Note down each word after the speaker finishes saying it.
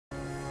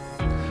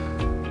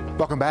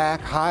Welcome back.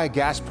 High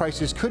gas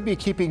prices could be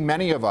keeping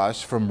many of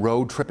us from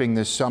road tripping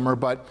this summer,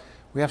 but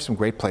we have some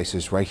great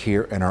places right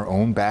here in our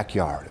own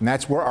backyard. And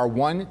that's where our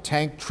One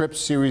Tank Trip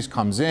series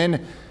comes in.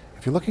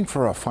 If you're looking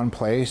for a fun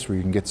place where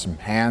you can get some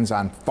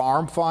hands-on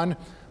farm fun,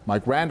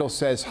 Mike Randall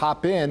says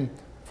hop in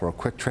for a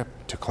quick trip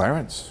to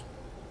Clarence.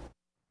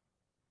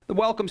 The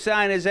welcome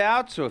sign is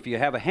out, so if you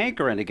have a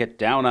hankering to get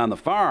down on the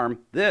farm,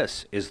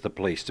 this is the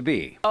place to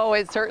be. Oh,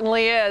 it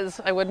certainly is.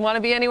 I wouldn't want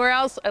to be anywhere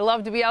else. I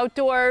love to be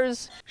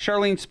outdoors.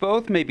 Charlene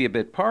Spoth may be a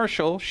bit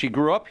partial. She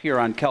grew up here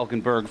on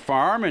Kelkenberg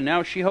Farm, and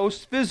now she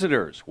hosts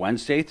visitors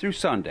Wednesday through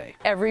Sunday.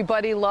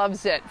 Everybody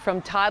loves it,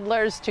 from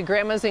toddlers to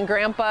grandmas and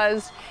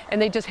grandpas,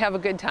 and they just have a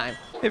good time.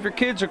 If your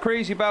kids are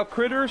crazy about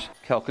critters,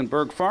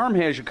 Kelkenberg Farm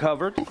has you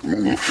covered.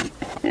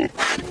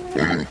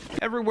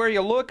 Everywhere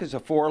you look is a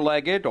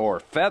four-legged or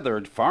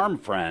feathered farm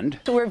friend.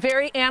 So we're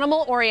very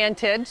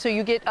animal-oriented, so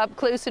you get up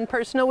close and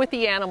personal with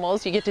the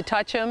animals. You get to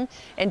touch them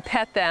and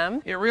pet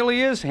them. It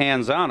really is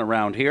hands-on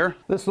around here.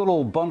 This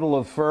little bundle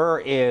of fur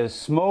is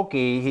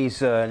Smokey.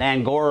 He's an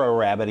Angora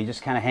rabbit. He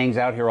just kind of hangs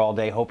out here all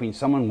day hoping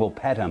someone will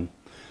pet him.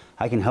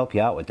 I can help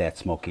you out with that,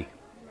 Smokey.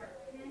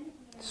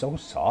 It's so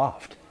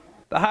soft.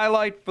 The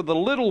highlight for the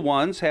little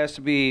ones has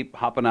to be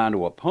hopping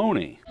onto a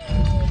pony.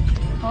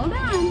 Hold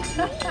on.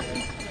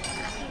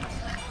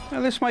 Now,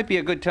 this might be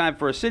a good time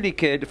for a city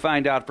kid to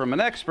find out from an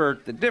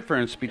expert the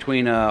difference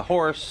between a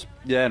horse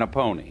and a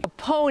pony. A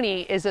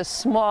pony is a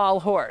small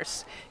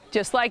horse.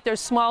 Just like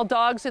there's small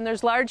dogs and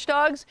there's large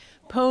dogs,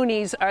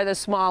 ponies are the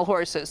small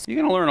horses. You're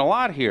going to learn a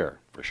lot here.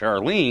 For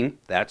Charlene,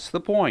 that's the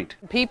point.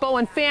 People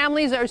and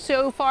families are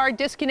so far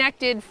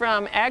disconnected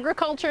from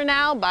agriculture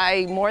now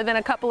by more than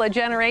a couple of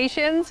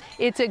generations.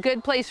 It's a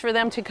good place for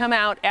them to come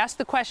out, ask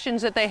the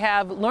questions that they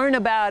have, learn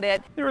about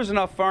it. There is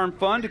enough farm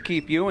fun to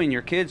keep you and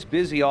your kids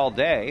busy all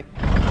day.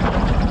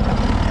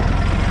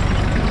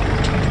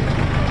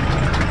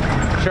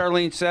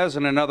 Charlene says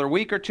in another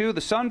week or two,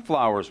 the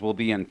sunflowers will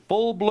be in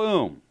full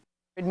bloom.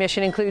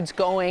 Admission includes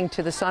going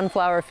to the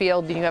sunflower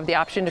field. You have the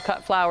option to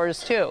cut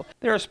flowers too.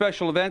 There are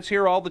special events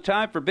here all the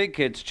time for big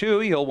kids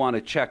too. You'll want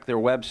to check their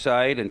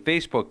website and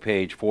Facebook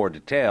page for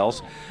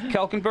details.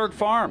 Kelkenberg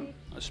Farm,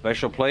 a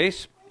special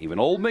place even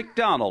old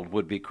MacDonald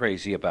would be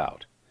crazy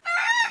about.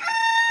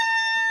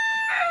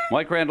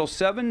 Mike Randall,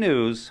 7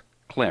 News,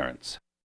 Clarence.